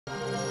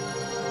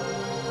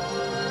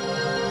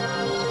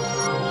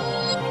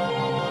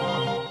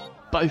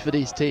both of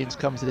these teams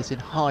come to this in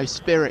high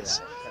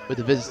spirits, with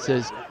the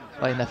visitors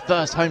playing their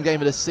first home game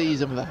of the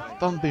season with a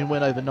thumping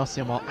win over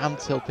Nottingham, while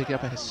Ampthill picking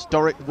up a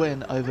historic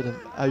win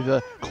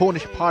over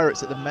Cornish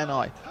Pirates at the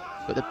Menai.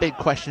 But the big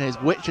question is,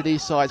 which of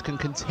these sides can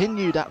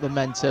continue that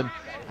momentum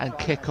and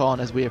kick on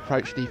as we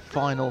approach the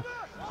final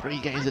 3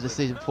 games of the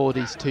season for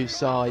these two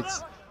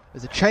sides?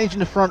 There's a change in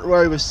the front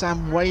row with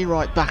Sam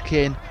Wainwright back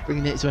in,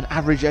 bringing it to an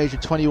average age of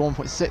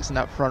 21.6 in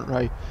that front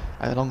row,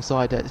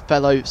 alongside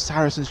fellow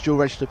Saracens dual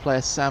registered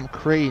player Sam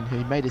Greene,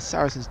 who made his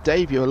Saracens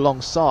debut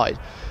alongside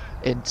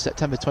in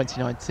September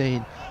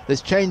 2019.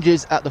 There's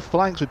changes at the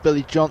flanks, with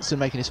Billy Johnson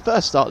making his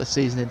first start of the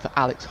season in for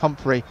Alex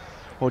Humphrey,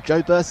 while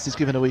Joe Burst is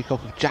given a week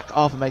off, with Jack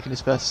Arthur making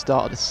his first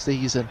start of the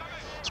season.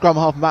 Scrum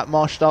half Matt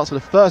Marsh starts for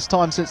the first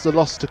time since the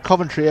loss to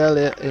Coventry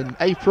earlier in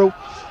April.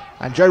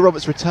 And Joe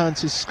Roberts' return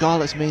to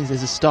Scarlets means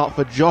there's a start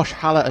for Josh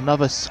Hallett,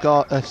 another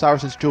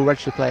Saracens dual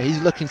register player.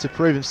 He's looking to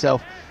prove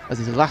himself, as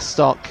his last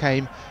start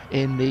came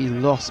in the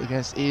loss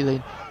against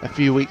Ealing a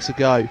few weeks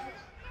ago.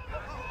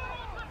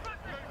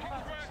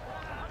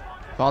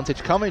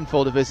 Advantage coming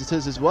for the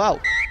visitors as well.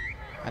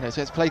 And it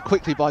gets played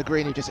quickly by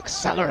Greene, who just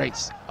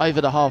accelerates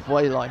over the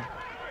halfway line.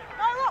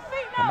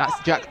 And that's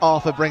Jack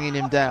Arthur bringing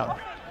him down.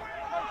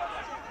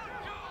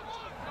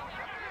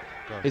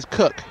 Is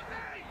Cook.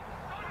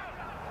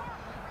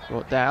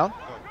 Brought down.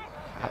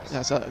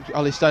 That's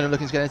Ollie Stoner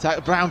looking to get an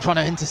attack. Brown trying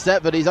to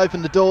intercept, but he's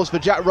opened the doors for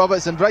Jack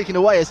Roberts, and breaking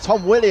away is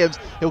Tom Williams.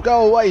 He'll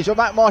go away. He's got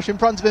Matt Marsh in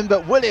front of him,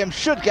 but Williams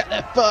should get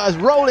there first,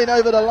 rolling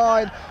over the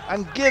line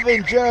and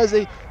giving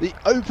Jersey the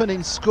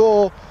opening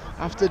score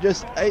after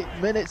just 8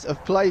 minutes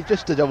of play.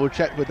 Just to double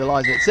check with the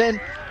lines it's in,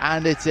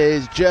 and it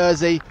is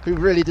Jersey who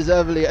really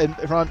deservedly in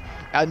front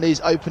in these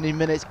opening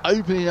minutes,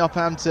 opening up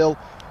Ampthill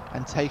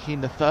and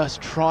taking the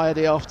first try of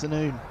the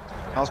afternoon.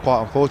 That was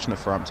quite unfortunate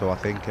for Ampthill, I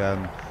think.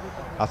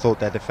 I thought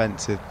their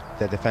defence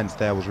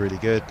there was really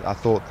good. I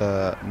thought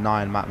the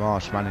 9 Matt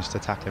Marsh managed to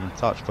tackle him in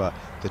touch, but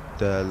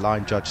the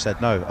line judge said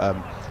no.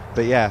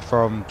 But yeah,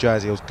 from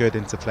Jersey it was good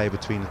interplay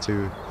between the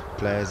two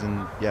players,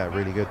 and yeah,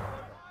 really good.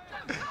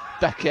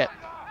 Beckett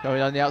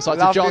going on the outside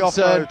to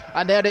Johnson,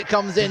 and then it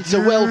comes into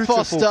Will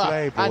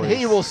Foster, and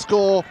he will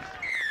score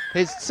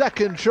his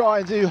second try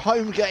in 2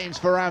 home games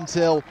for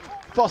Ampthill.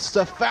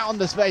 Foster found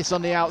the space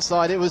on the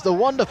outside. It was the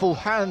wonderful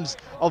hands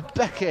of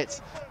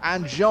Beckett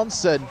and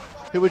Johnson,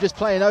 who were just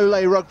playing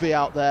Ole rugby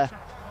out there,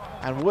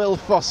 and Will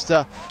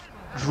Foster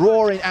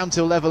drawing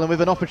Ampthill level and with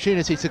an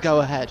opportunity to go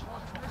ahead.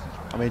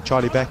 I mean,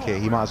 Charlie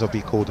Beckett, he might as well be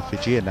called a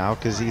Fijian now,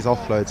 because his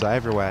offloads are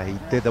everywhere. He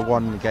did the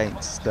one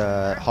against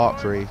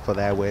Hartbury for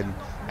their win,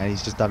 and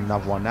he's just done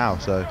another one now.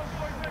 So,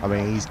 I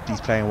mean,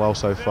 he's playing well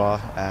so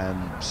far,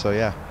 so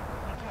yeah.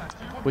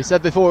 We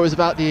said before it was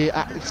about the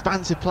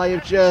expansive play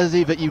of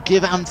Jersey, but you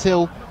give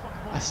Ampthill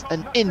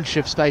an inch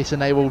of space and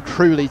they will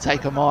truly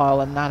take a mile,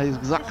 and that is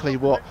exactly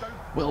what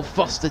Will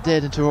Foster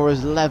did, and draw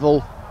his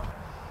level.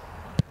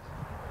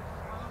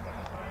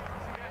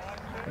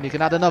 And you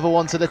can add another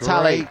one to the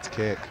tally. Great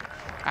kick.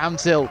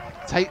 Ampthill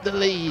take the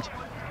lead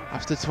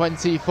after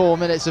 24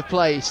 minutes of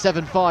play,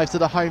 7-5 to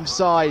the home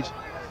side,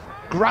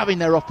 grabbing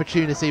their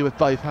opportunity with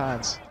both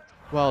hands.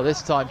 Well,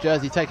 this time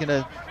Jersey taking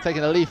a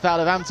leaf out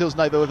of Ampthill's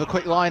note, but with a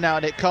quick line out,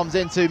 and it comes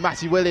into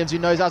Matty Williams, who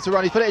knows how to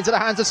run. He's put it into the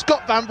hands of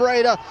Scott Van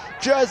Breda.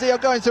 Jersey are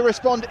going to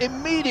respond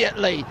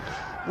immediately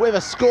with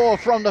a score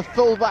from the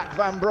fullback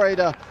Van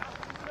Breda.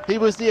 He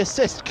was the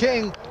assist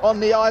king on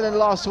the island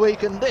last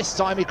week, and this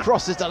time he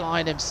crosses the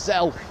line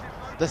himself.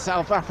 The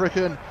South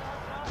African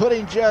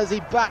putting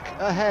Jersey back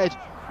ahead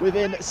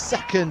within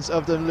seconds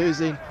of them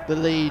losing the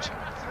lead.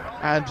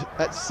 And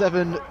at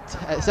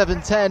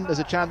 7:10, there's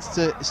a chance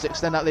to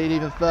extend that lead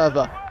even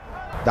further.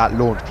 That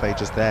launch play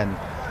just then,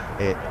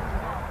 it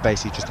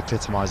basically just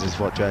epitomises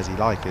what Jersey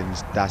like, and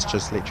that's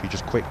just literally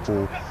just quick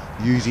ball,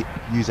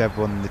 use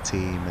everyone in the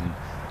team, and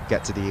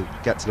get to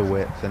the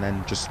width, and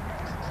then just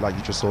like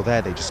you just saw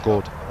there, they just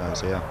scored.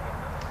 So yeah.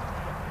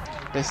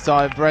 This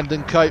time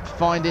Brendan Cope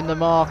finding the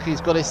mark. He's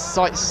got his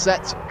sights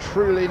set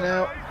truly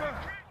now.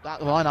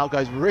 That line out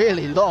goes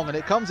really long, and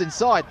it comes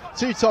inside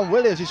to Tom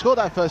Williams, who scored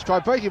that first try,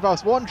 breaking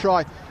past one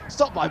try,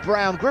 stopped by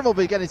Brown.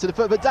 Grimmelby getting to the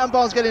foot, but Dan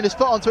Barnes getting his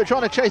foot onto it,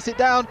 trying to chase it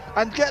down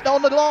and get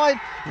on the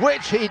line,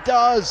 which he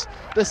does.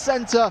 The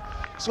centre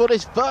scored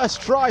his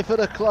first try for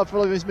the club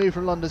following his move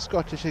from London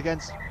Scottish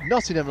against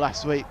Nottingham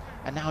last week,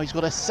 and now he's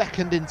got a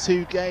second in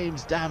 2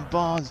 games, Dan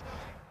Barnes.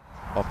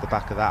 Off the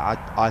back of that,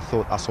 I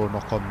thought I saw a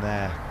knock on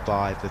there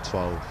by the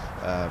 12,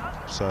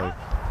 so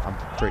I'm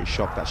pretty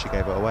shocked that she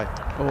gave it away.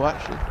 Oh,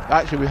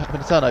 actually we're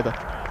having a turnover.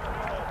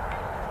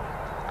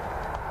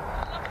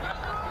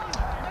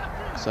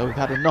 So we've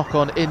had a knock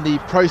on in the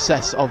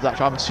process of that.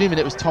 I'm assuming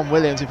it was Tom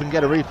Williams. If we can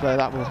get a replay of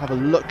that, we'll have a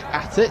look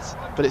at it.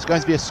 But it's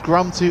going to be a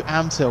scrum to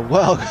Ampthill.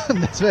 Well,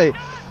 goodness me,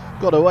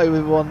 got away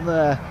with one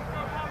there.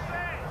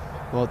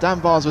 Well,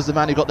 Dan Barnes was the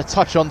man who got the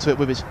touch onto it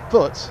with his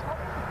foot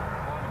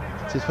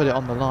to put it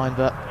on the line,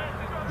 but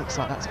looks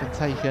like that's been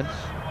taken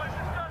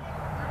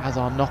as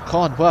our knock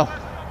on. Well,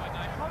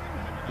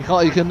 you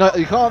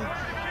can't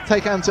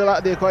take Ampthill out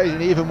of the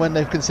equation even when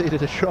they've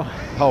conceded a try.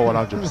 Oh,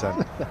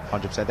 100%.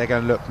 100%. They're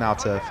going to look now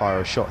to fire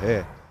a shot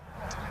here.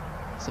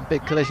 Some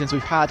big collisions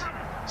we've had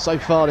so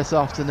far this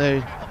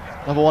afternoon.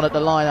 Number one at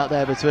the line out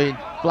there between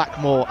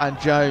Blackmore and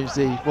Jones.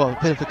 A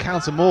bit of a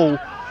counter maul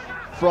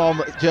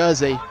from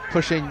Jersey,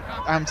 pushing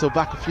Ampthill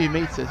back a few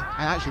metres, and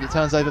actually it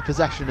turns over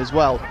possession as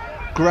well.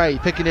 Gray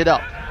picking it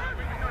up.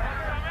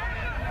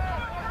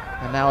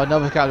 And now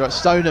another counter.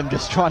 Stoneham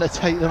just trying to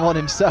take them on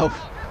himself.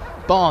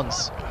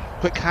 Barnes,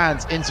 quick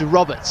hands into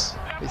Roberts,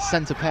 his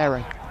centre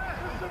pairing.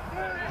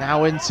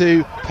 Now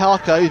into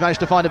Parker, who's managed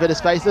to find a bit of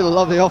space. Little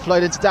lovely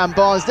offload into Dan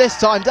Barnes. This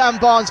time Dan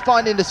Barnes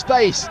finding the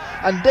space,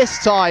 and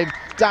this time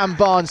Dan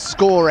Barnes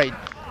scoring.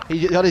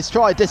 He got his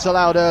try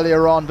disallowed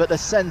earlier on, but the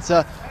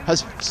centre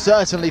has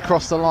certainly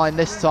crossed the line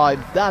this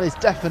time. That is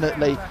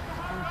definitely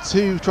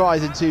 2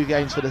 tries in 2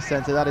 games for the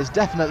centre. That is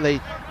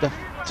definitely the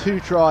 2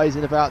 tries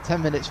in about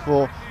 10 minutes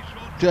for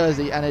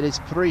Jersey, and it is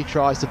 3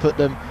 tries to put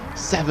them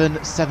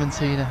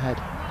 7-17 ahead.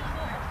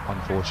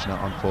 Unfortunate.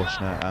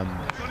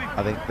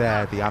 I think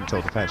there the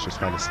Ampthill defence just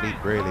fell asleep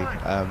really.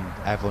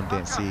 Everyone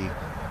didn't see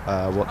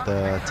what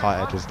the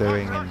tight edge was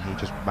doing, and he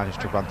just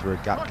managed to run through a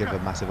gap, give a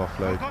massive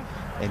offload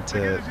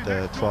into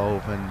the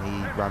 12, and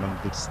he ran on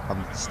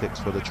the sticks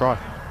for the try.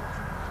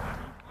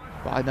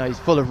 But I know he's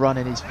full of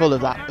running, he's full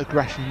of that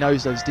aggression, he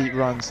knows those deep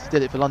runs.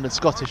 Did it for London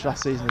Scottish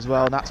last season as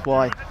well, and that's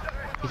why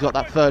he got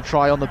that 3rd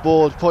try on the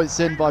board. Points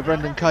in by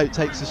Brendan Cope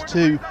takes us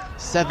to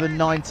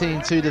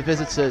 7-19 to the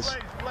visitors.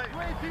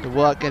 The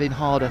work getting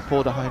harder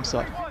for the home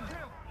side.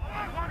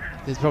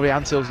 This is probably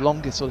Amphill's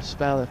longest sort of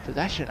spell of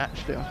possession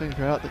actually, I think,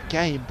 throughout the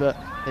game, but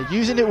they're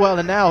using it well,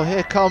 and now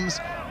here comes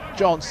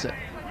Johnson.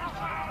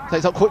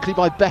 Takes up quickly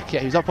by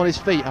Beckett, who's up on his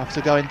feet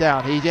after going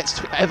down. He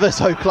gets ever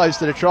so close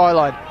to the try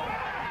line.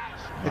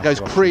 There goes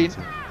Greene.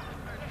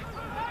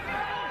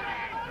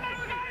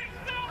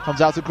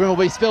 Comes out to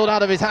Grimmelby, spilled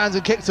out of his hands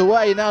and kicked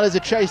away. Now there's a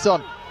chase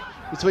on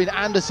between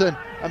Anderson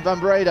and Van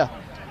Breda.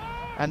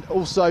 And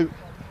also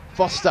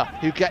Foster,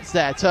 who gets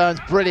there, turns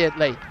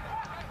brilliantly.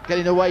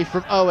 Getting away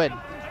from Owen.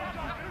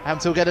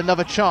 Ampthill get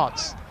another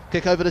chance.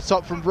 Kick over the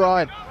top from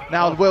Brian.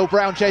 Now Will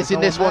Brown chasing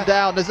this one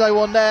down. There's no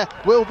one there.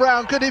 Will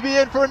Brown, could he be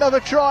in for another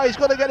try? He's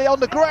got to get it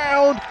on the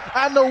ground,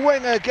 and the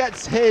winger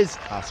gets his.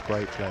 That's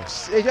great play.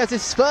 He gets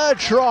his 3rd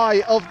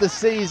try of the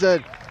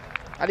season,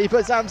 and he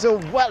puts Ampthill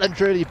well and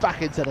truly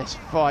back into this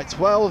fight.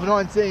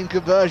 12-19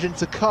 conversion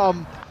to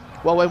come.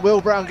 Well, when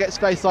Will Brown gets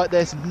space like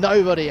this,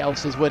 nobody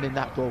else is winning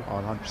that ball.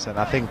 100%.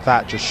 I think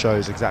that just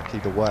shows exactly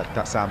the work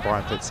that Sam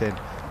Bryan puts in.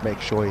 Make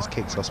sure his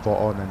kicks are spot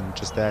on, and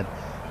just then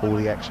all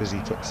the extras he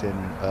puts in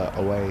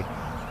away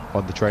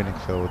on the training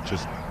field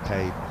just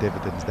pay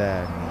dividends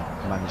there,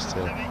 and he managed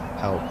to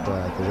help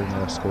the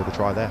winger score the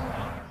try there.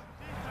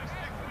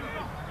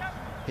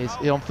 He's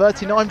on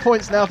 39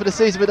 points now for the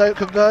season without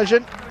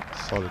conversion.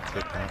 Solid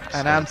kick now.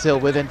 And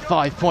Ampthill within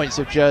 5 points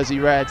of Jersey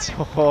Reds.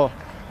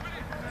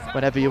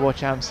 Whenever you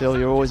watch Ampthill,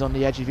 you're always on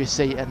the edge of your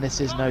seat, and this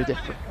is no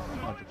different.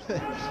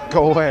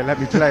 Go away, let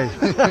me play.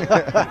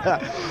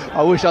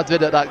 I wish I'd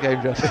been at that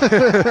game, John.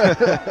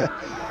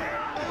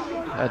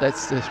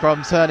 That's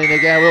from turning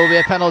again. Will be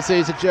a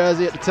penalty to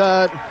Jersey at the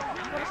turn.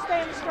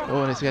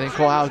 Oh, and it's getting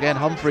caught out again.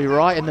 Humphrey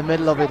right in the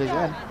middle of it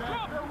again.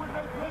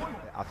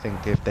 I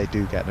think if they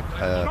do get a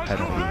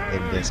penalty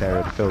in this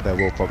area of the field, they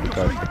will probably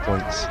go for the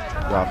points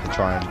rather than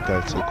try and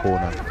go to the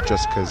corner,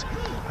 just because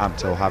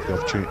Ampthill have the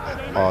opportunity,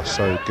 are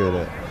so good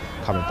at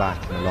coming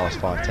back in the last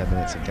 5-10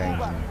 minutes of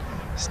games and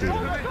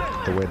stealing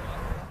the win.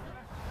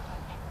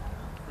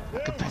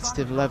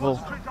 Competitive level,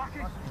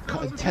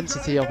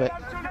 intensity of it,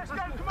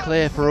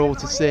 clear for all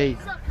to see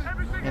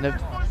in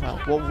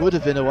what would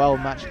have been a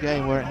well-matched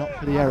game were it not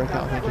for the error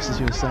cut, just as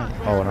you were saying.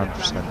 Oh,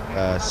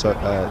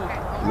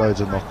 100%.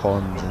 Loads of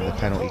knock-ons, and the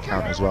penalty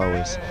count as well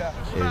is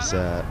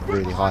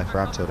really high for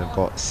Ampthill. They've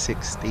got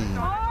 16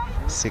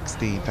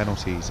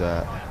 penalties,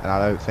 and I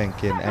don't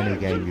think in any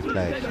game you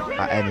play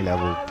at any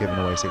level, giving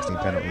away 16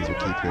 penalties will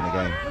keep you in the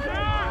game.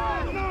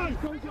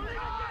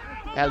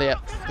 Elliott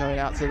going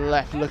out to the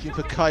left, looking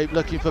for Cope,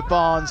 looking for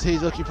Barnes.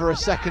 He's looking for a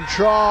 2nd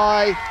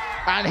try,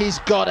 and he's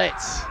got it.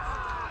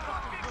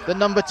 The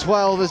number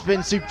 12 has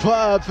been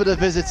superb for the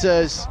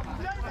visitors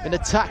in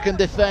attack and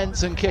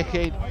defence and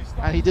kicking,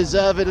 and he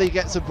deservedly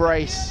gets a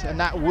brace, and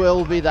that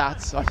will be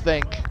that, I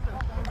think.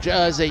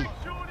 Jersey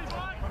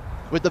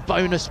with the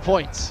bonus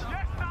point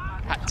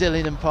at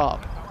Dillingham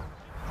Park.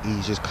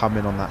 He's just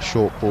coming on that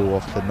short ball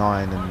off the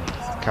 9 and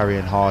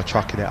carrying hard,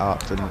 chucking it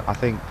up, and I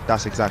think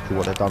that's exactly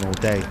what they've done all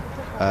day.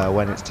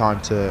 When it's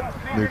time to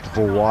move the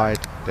ball wide,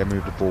 they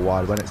move the ball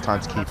wide. When it's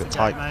time to keep it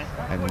tight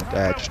and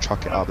just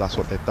chuck it up, that's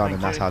what they've done,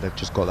 and that's how they've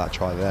just got that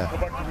try there.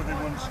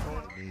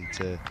 They need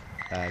to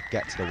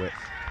get to the width.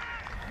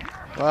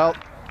 Well,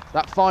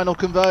 that final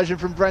conversion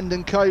from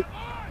Brendan Cope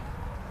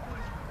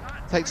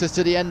takes us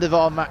to the end of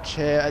our match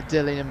here at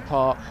Dillingham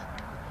Park.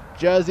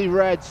 Jersey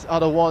Reds are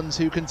the ones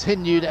who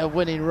continue their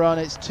winning run.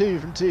 It's 2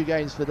 from 2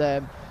 games for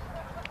them.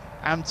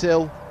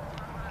 Ampthill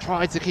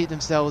tried to keep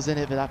themselves in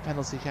it, but that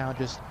penalty count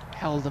just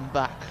held them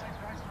back.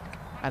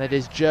 And it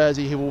is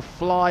Jersey who will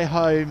fly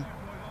home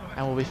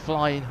and will be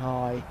flying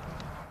high